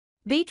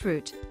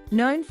Beetroot,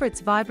 known for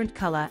its vibrant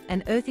color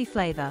and earthy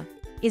flavor,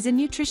 is a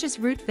nutritious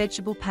root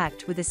vegetable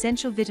packed with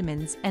essential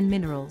vitamins and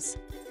minerals.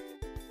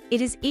 It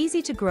is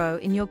easy to grow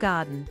in your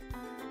garden.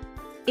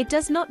 It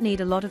does not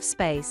need a lot of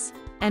space,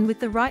 and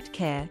with the right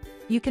care,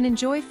 you can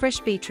enjoy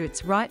fresh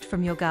beetroots right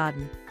from your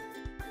garden.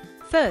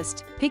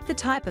 First, pick the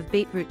type of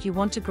beetroot you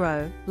want to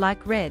grow,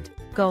 like red,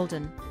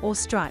 golden, or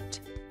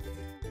striped.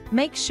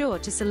 Make sure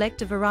to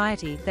select a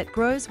variety that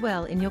grows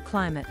well in your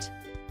climate.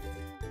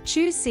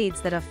 Choose seeds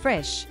that are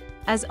fresh,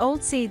 as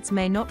old seeds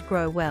may not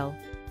grow well.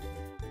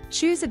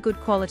 Choose a good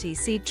quality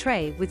seed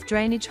tray with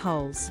drainage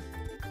holes.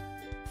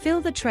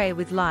 Fill the tray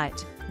with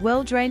light,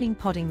 well-draining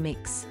potting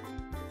mix.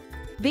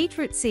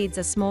 Beetroot seeds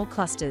are small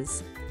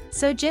clusters,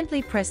 so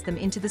gently press them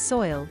into the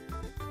soil,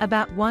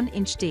 about 1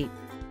 inch deep.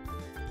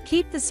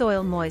 Keep the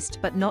soil moist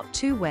but not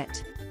too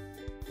wet.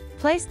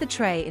 Place the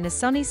tray in a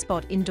sunny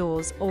spot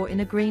indoors or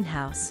in a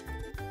greenhouse.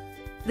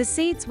 The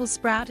seeds will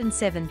sprout in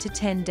 7 to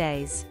 10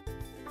 days.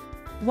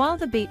 While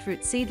the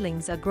beetroot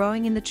seedlings are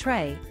growing in the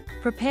tray,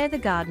 prepare the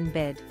garden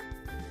bed.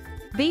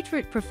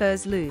 Beetroot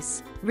prefers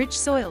loose, rich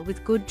soil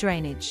with good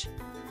drainage.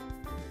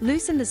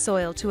 Loosen the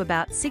soil to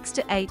about 6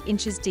 to 8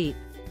 inches deep,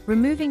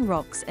 removing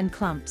rocks and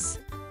clumps.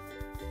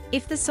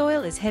 If the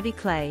soil is heavy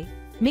clay,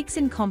 mix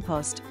in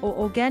compost or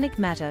organic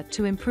matter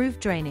to improve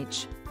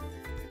drainage.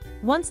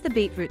 Once the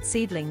beetroot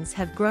seedlings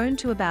have grown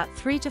to about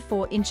 3 to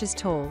 4 inches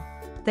tall,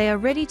 they are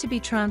ready to be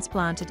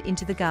transplanted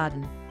into the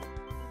garden.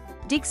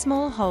 Dig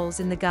small holes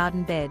in the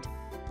garden bed,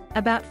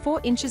 about 4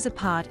 inches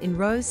apart in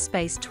rows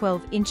spaced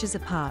 12 inches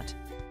apart.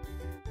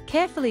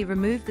 Carefully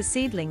remove the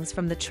seedlings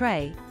from the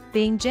tray,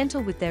 being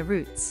gentle with their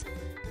roots.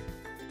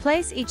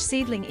 Place each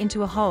seedling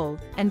into a hole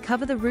and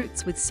cover the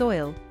roots with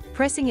soil,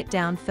 pressing it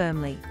down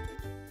firmly.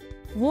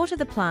 Water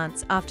the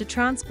plants after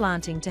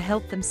transplanting to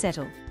help them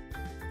settle.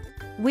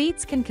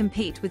 Weeds can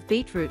compete with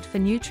beetroot for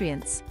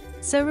nutrients,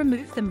 so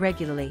remove them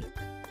regularly.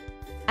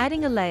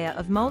 Adding a layer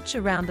of mulch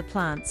around the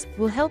plants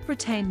will help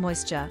retain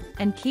moisture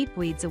and keep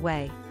weeds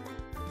away.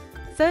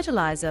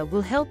 Fertilizer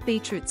will help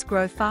beetroots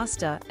grow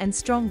faster and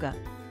stronger.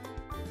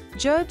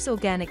 Job's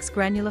Organics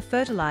granular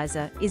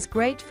fertilizer is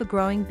great for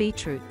growing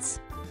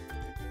beetroots.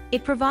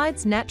 It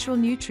provides natural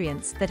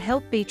nutrients that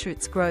help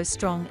beetroots grow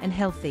strong and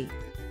healthy.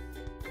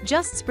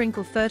 Just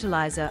sprinkle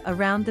fertilizer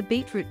around the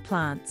beetroot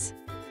plants.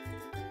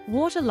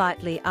 Water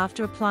lightly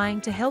after applying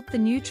to help the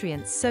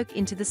nutrients soak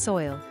into the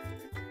soil.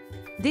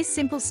 This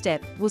simple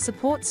step will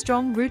support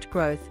strong root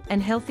growth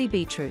and healthy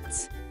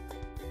beetroots.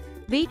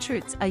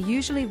 Beetroots are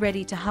usually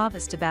ready to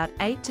harvest about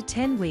 8 to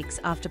 10 weeks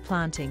after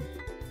planting.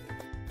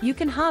 You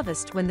can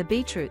harvest when the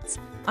beetroots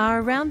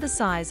are around the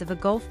size of a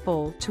golf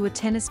ball to a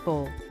tennis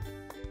ball.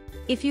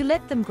 If you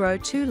let them grow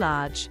too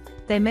large,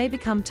 they may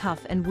become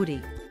tough and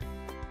woody.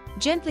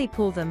 Gently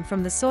pull them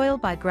from the soil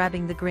by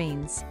grabbing the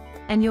greens,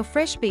 and your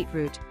fresh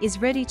beetroot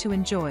is ready to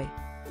enjoy.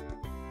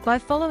 By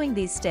following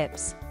these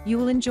steps, you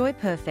will enjoy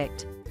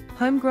perfect,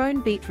 homegrown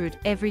beetroot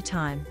every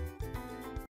time.